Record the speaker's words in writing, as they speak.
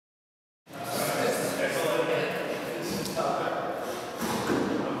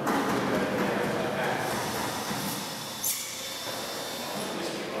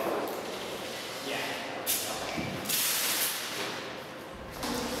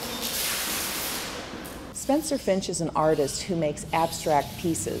Spencer Finch is an artist who makes abstract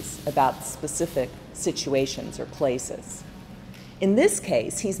pieces about specific situations or places. In this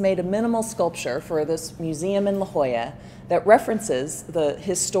case, he's made a minimal sculpture for this museum in La Jolla that references the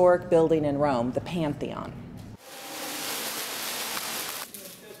historic building in Rome, the Pantheon.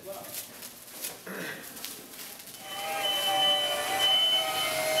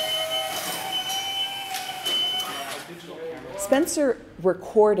 Spencer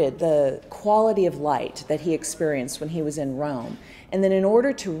recorded the quality of light that he experienced when he was in Rome, and then in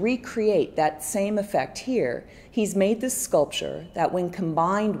order to recreate that same effect here, he's made this sculpture that when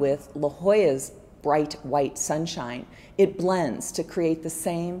combined with La Jolla's bright white sunshine, it blends to create the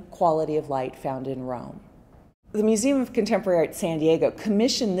same quality of light found in Rome. The Museum of Contemporary Art San Diego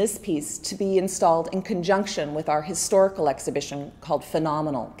commissioned this piece to be installed in conjunction with our historical exhibition called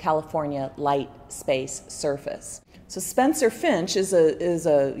Phenomenal, California Light, Space, Surface. So Spencer Finch is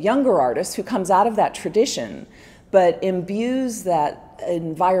a younger artist who comes out of that tradition, but imbues that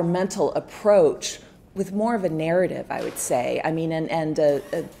environmental approach with more of a narrative, I would say. I mean, and a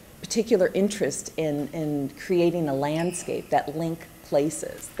particular interest in creating a landscape that link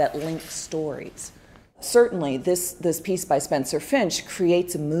places, that link stories. Certainly, this piece by Spencer Finch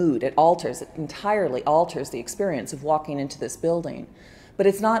creates a mood. It entirely alters the experience of walking into this building. But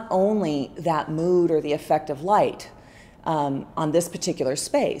it's not only that mood or the effect of light on this particular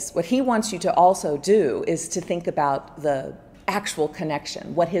space. What he wants you to also do is to think about the actual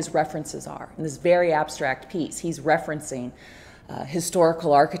connection, what his references are. In this very abstract piece, he's referencing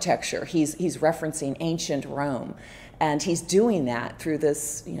historical architecture. He's referencing ancient Rome. And he's doing that through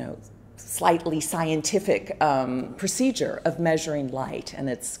this, slightly scientific procedure of measuring light and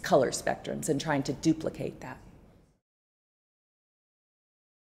its color spectrums and trying to duplicate that.